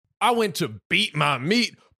I went to beat my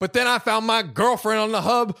meat, but then I found my girlfriend on the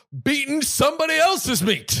hub beating somebody else's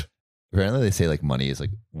meat. Apparently they say like money is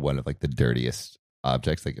like one of like the dirtiest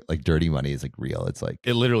objects. Like dirty money is like real. It's like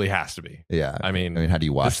It literally has to be. yeah. I mean, how do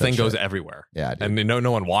you wash this thing that goes shit? everywhere. Yeah, dude. And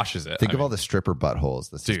no one washes it. Think of all the stripper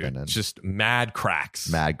buttholes this has dude, been in. just mad cracks.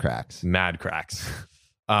 Mad cracks. Mad cracks.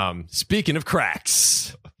 Speaking of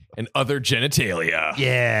cracks and other genitalia.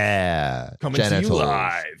 Yeah. Coming to you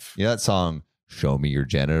live. You know that song, Show Me Your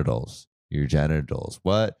Genitals. Your genitals.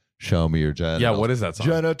 What? Show me your genitals. Yeah, what is that song?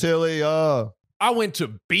 Genitalia. I went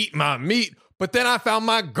to beat my meat, but then I found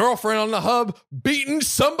my girlfriend on the hub beating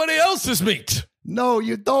somebody else's meat. No,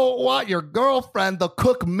 you don't want your girlfriend to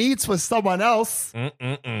cook meats with someone else.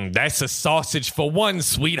 That's a sausage for one,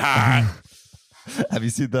 sweetheart. Have you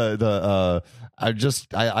seen the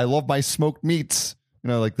I love my smoked meats. You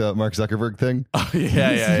know, like the Mark Zuckerberg thing. Oh,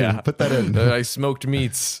 yeah. Put that in. I smoked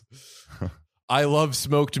meats. I love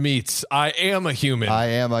smoked meats. I am a human. I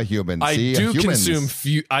am a human. I See, do humans.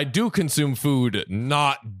 I do consume food,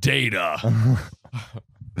 not data.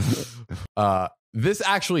 This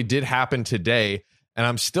actually did happen today, and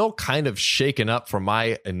I'm still kind of shaken up from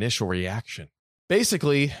my initial reaction.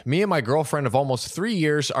 Basically, me and my girlfriend of almost 3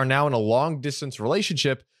 years are now in a long distance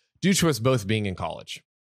relationship due to us both being in college,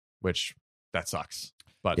 which that sucks.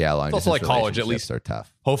 But Yeah, long it's also like distance college, at relationships least. are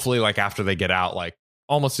tough. Hopefully, like after they get out, like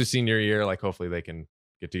almost to senior year, like hopefully they can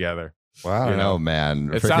get together. Wow, I don't know,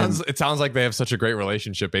 man. It sounds like they have such a great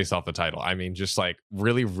relationship based off the title. I mean, just like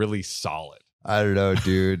really, really solid. I don't know,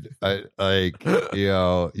 dude.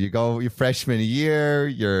 You go your freshman year,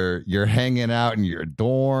 you're hanging out in your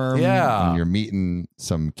dorm, Yeah. and you're meeting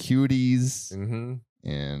some cuties Mm-hmm.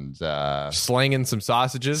 and Slanging some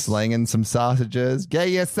sausages. slanging some sausages. Get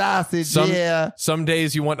your sausage, yeah. Some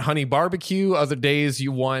days you want honey barbecue. Other days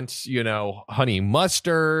you want, honey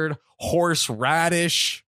mustard,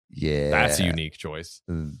 horseradish. Yeah. That's a unique choice.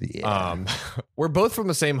 Yeah. We're both from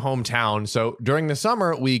the same hometown. So during the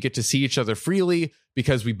summer, we get to see each other freely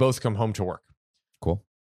because we both come home to work. Cool.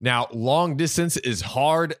 Now, long distance is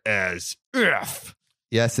hard as if.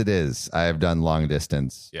 Yes, it is. I have done long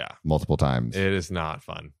distance Yeah, multiple times. it is not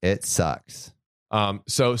fun. It sucks.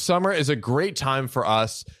 So summer is a great time for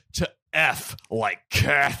us to F like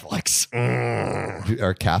Catholics. Do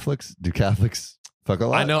Catholics fuck a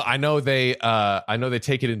lot? I know they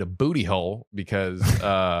take it into booty hole because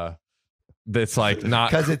that's like not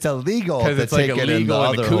Because it's illegal. because to it's like take it illegal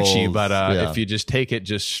in the other coochie, holes. but Yeah. if you just take it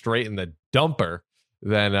just straight in the dumper,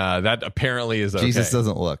 then that apparently is okay. Jesus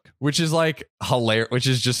doesn't look. Which is like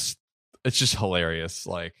hilarious. It's just hilarious.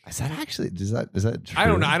 Like Is that actually? Is that true? I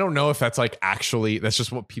don't know. I don't know if that's like actually. That's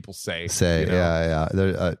just what people say.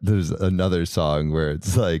 Yeah. There's another song where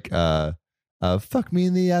it's like, "Fuck me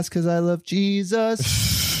in the ass because I love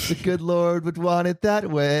Jesus." The good Lord would want it that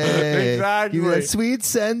way. Exactly. Give me that sweet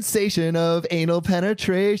sensation of anal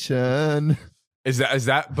penetration. Is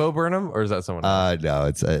that Bo Burnham or is that someone else? No,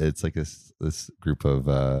 it's like this group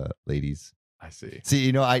of ladies. I see.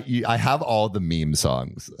 See, I have all the meme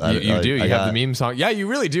songs. You do. You have the meme song. Yeah, you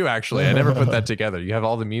really do, actually. I never put that together. You have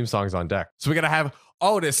all the meme songs on deck. So we got to have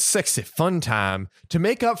all this sexy fun time to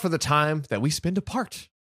make up for the time that we spend apart.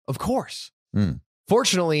 Of course. Mm.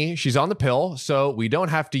 Fortunately, she's on the pill, so we don't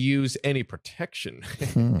have to use any protection.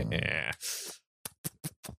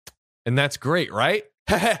 And that's great, right?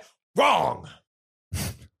 Wrong.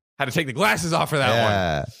 Had to take the glasses off for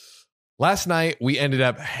that one. Last night, we ended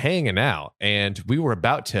up hanging out and we were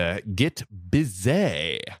about to get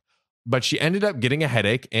busy. But she ended up getting a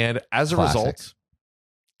headache. And as a result,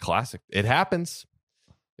 classic. It happens.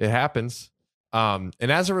 And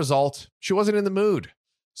as a result, she wasn't in the mood.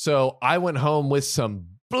 So I went home with some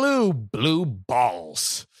blue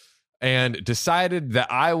balls and decided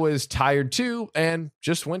that I was tired too and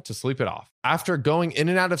just went to sleep it off. After going in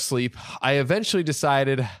and out of sleep, I eventually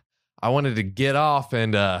decided I wanted to get off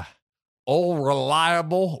and, old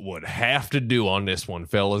reliable would have to do on this one,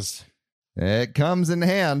 fellas. It comes in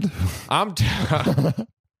hand. But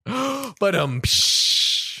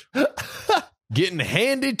getting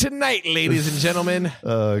handy tonight, ladies and gentlemen.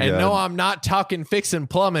 Oh, and God. no, I'm not talking fixing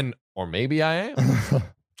plumbing, or maybe I am.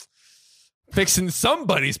 Fixing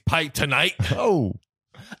somebody's pipe tonight. Oh,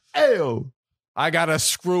 ew. I got a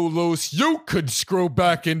screw loose. You could screw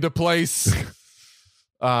back into place.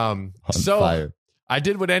 On So fire. I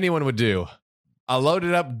did what anyone would do. I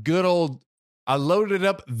loaded up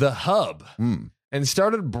the hub and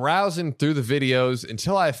started browsing through the videos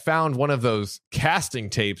until I found one of those casting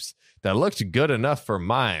tapes that looked good enough for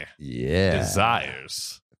my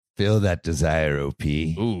desires. Feel that desire, OP.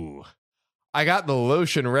 Ooh. I got the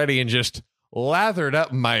lotion ready and just lathered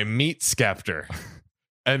up my meat scepter.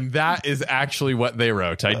 And that is actually what they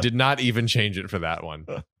wrote. I did not even change it for that one.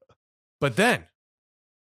 But then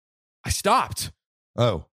I stopped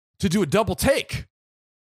Oh. to do a double take.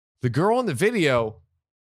 The girl in the video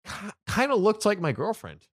kind of looked like my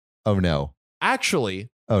girlfriend. Oh no. Actually,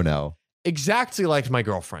 Oh no. exactly like my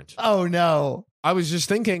girlfriend. Oh no. I was just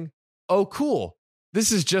thinking, oh, cool.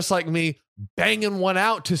 This is just like me banging one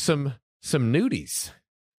out to some nudies.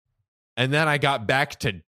 And then I got back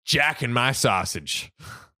to jacking my sausage.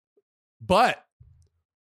 But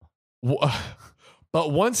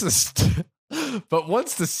once the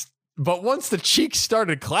cheeks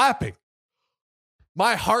started clapping,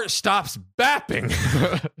 my heart stops bapping.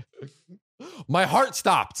 My heart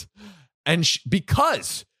stopped. And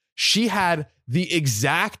because she had the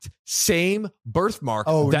exact same birthmark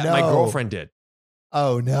that my girlfriend did.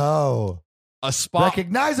 Oh no. A spot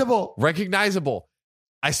Recognizable.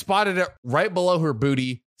 I spotted it right below her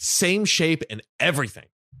booty, same shape and everything.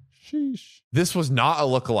 Sheesh. This was not a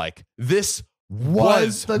lookalike. This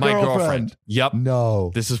was the my girlfriend. girlfriend. Yep.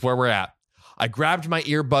 No. This is where we're at. I grabbed my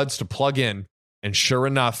earbuds to plug in, and sure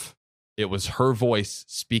enough, it was her voice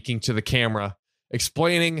speaking to the camera,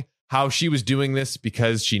 explaining how she was doing this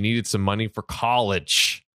because she needed some money for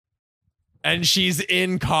college. And she's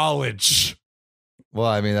in college. Well,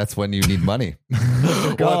 I mean, that's when you need money.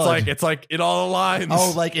 Well, it's like it all aligns.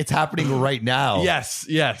 Oh, like it's happening right now. Yes.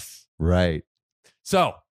 Right.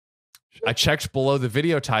 So I checked below the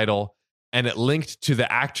video title, and it linked to the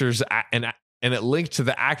actor's and it linked to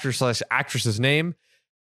the actor/actress's name,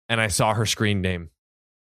 and I saw her screen name.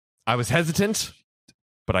 I was hesitant,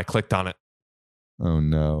 but I clicked on it. Oh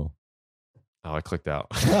no. Oh, I clicked out.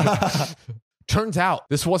 Turns out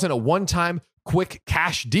this wasn't a one-time quick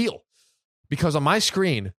cash deal, because on my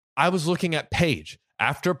screen I was looking at page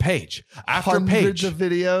after page after Hundreds page of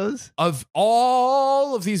videos of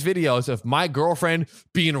all of these videos of my girlfriend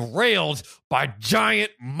being railed by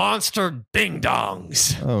giant monster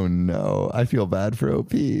ding-dongs. Oh no. I feel bad for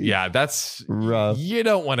OP. Yeah, that's rough. You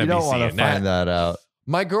don't want to You be don't want to seeing find that out.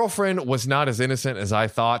 My girlfriend was not as innocent as I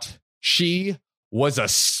thought. She was a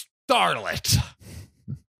starlet.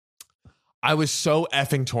 I was so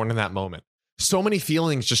effing torn in that moment. So many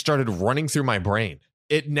feelings just started running through my brain.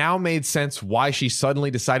 It now made sense why she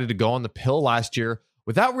suddenly decided to go on the pill last year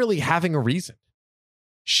without really having a reason.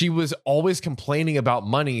 She was always complaining about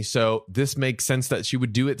money, so this makes sense that she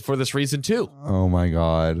would do it for this reason too. Oh my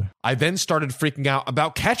God. I then started freaking out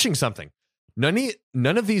about catching something.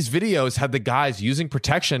 None of these videos had the guys using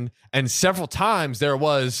protection, and several times there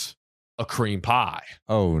was a cream pie.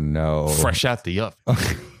 Oh no. Fresh out the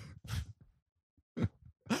oven.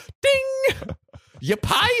 Ding! Your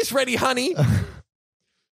pie is ready, honey.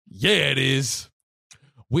 Yeah, it is.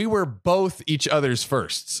 We were both each other's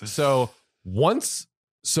firsts. So once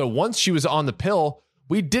she was on the pill,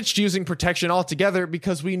 we ditched using protection altogether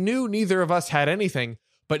because we knew neither of us had anything.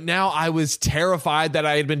 But now I was terrified that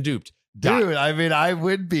I had been duped. Dude, I mean, I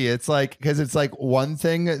would be. It's like, because it's like one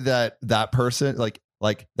thing that person, like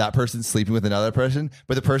that person's sleeping with another person,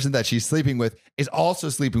 but the person that she's sleeping with is also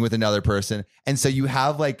sleeping with another person. And so you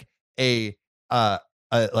have like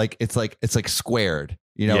it's like squared,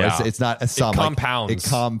 you know, Yeah. it's not a sum. It compounds. It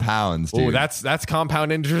compounds, dude. Oh, that's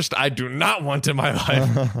compound interest I do not want in my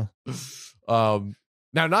life.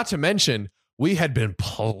 Now, not to mention, we had been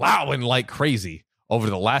plowing like crazy over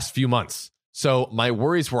the last few months. So my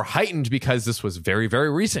worries were heightened because this was very, very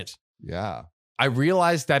recent. Yeah. I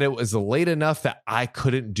realized that it was late enough that I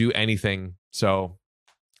couldn't do anything. So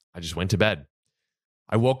I just went to bed.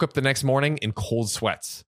 I woke up the next morning in cold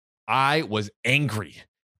sweats. I was angry,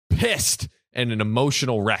 pissed, and an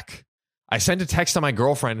emotional wreck. I sent a text to my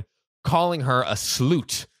girlfriend calling her a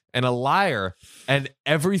sleut and a liar and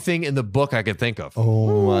everything in the book I could think of.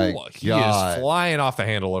 Oh my He God. is flying off the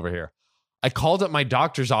handle over here. I called up my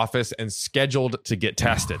doctor's office and scheduled to get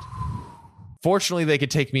tested. Fortunately, they could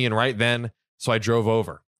take me in right then, so I drove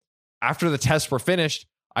over. After the tests were finished,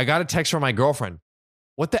 I got a text from my girlfriend.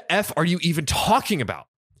 What the F are you even talking about?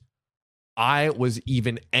 I was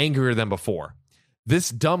even angrier than before. This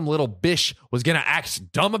dumb little bish was going to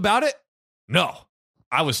act dumb about it? No,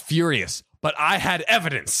 I was furious, but I had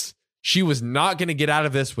evidence. She was not going to get out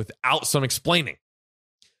of this without some explaining.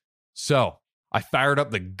 So I fired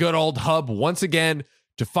up the good old hub once again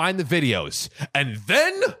to find the videos. And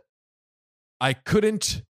then I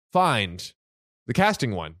couldn't find the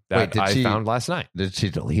casting one that I found last night. Did she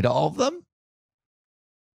delete all of them?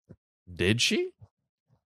 Did she?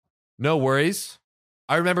 No worries.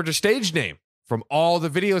 I remembered her stage name from all the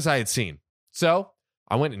videos I had seen. So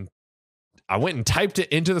I went and typed it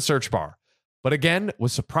into the search bar. But again,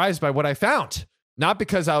 was surprised by what I found. Not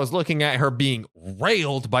because I was looking at her being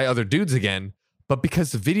railed by other dudes again, but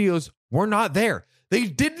because the videos were not there. They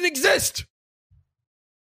didn't exist.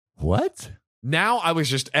 What? Now I was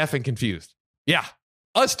just effing confused. Yeah,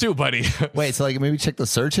 us too, buddy. Wait, so like maybe check the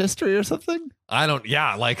search history or something?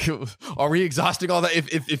 Like, are we exhausting all that?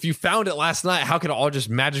 If you found it last night, how can it all just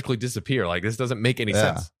magically disappear? Like, this doesn't make any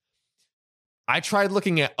sense. I tried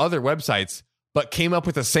looking at other websites, but came up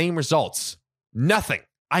with the same results. Nothing.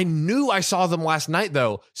 I knew I saw them last night,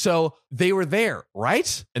 though, so they were there,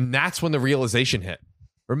 right? And that's when the realization hit.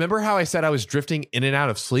 Remember how I said I was drifting in and out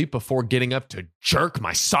of sleep before getting up to jerk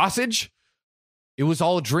my sausage? It was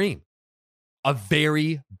all a dream. A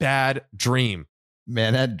very bad dream.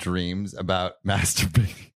 Man had dreams about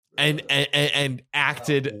masturbating. And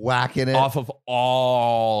acted whacking it off of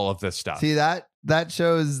all of this stuff. See, that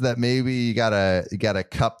shows that maybe you gotta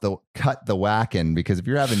cut the whacking, because if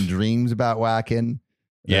you're having dreams about whacking,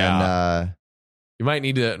 then you might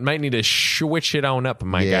need to switch it on up,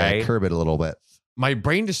 my guy. Curb it a little bit. My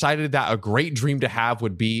brain decided that a great dream to have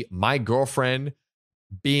would be my girlfriend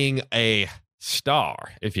being a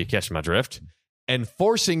star, if you catch my drift, and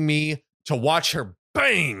forcing me to watch her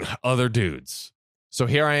bang other dudes. So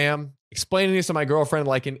here I am explaining this to my girlfriend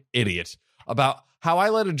like an idiot about how I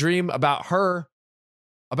let a dream about her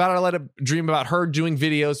doing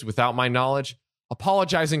videos without my knowledge,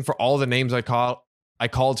 apologizing for all the names I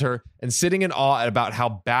called her, and sitting in awe about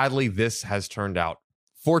how badly this has turned out.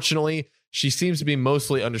 Fortunately, she seems to be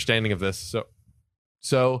mostly understanding of this,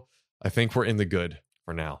 so I think we're in the good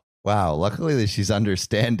for now. Wow, luckily she's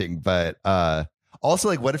understanding, but also,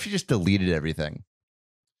 like, what if you just deleted everything?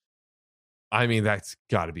 I mean, that's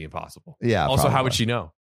got to be impossible. Yeah. Also, probably. how would she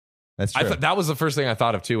know? That's true. That was the first thing I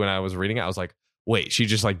thought of too when I was reading it. I was like, wait, she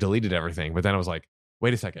just like deleted everything. But then I was like,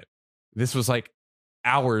 wait a second. This was like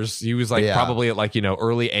hours. He was like probably at like,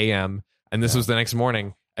 early AM. And this was the next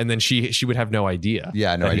morning. And then she would have no idea.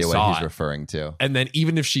 Yeah, no idea what he's referring to. And then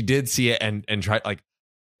even if she did see it and try, like,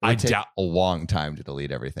 I doubt a long time to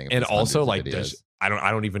delete everything. And also, like, I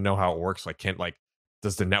don't even know how it works. Like,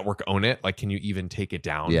 does the network own it? Like, can you even take it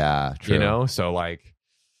down? Yeah, true. So like,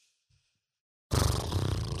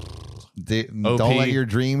 don't let your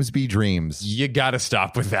dreams be dreams. You got to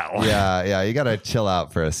stop with that one. Yeah, you got to chill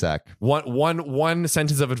out for a sec. One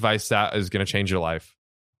sentence of advice that is going to change your life: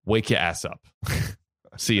 wake your ass up.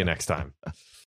 See you next time.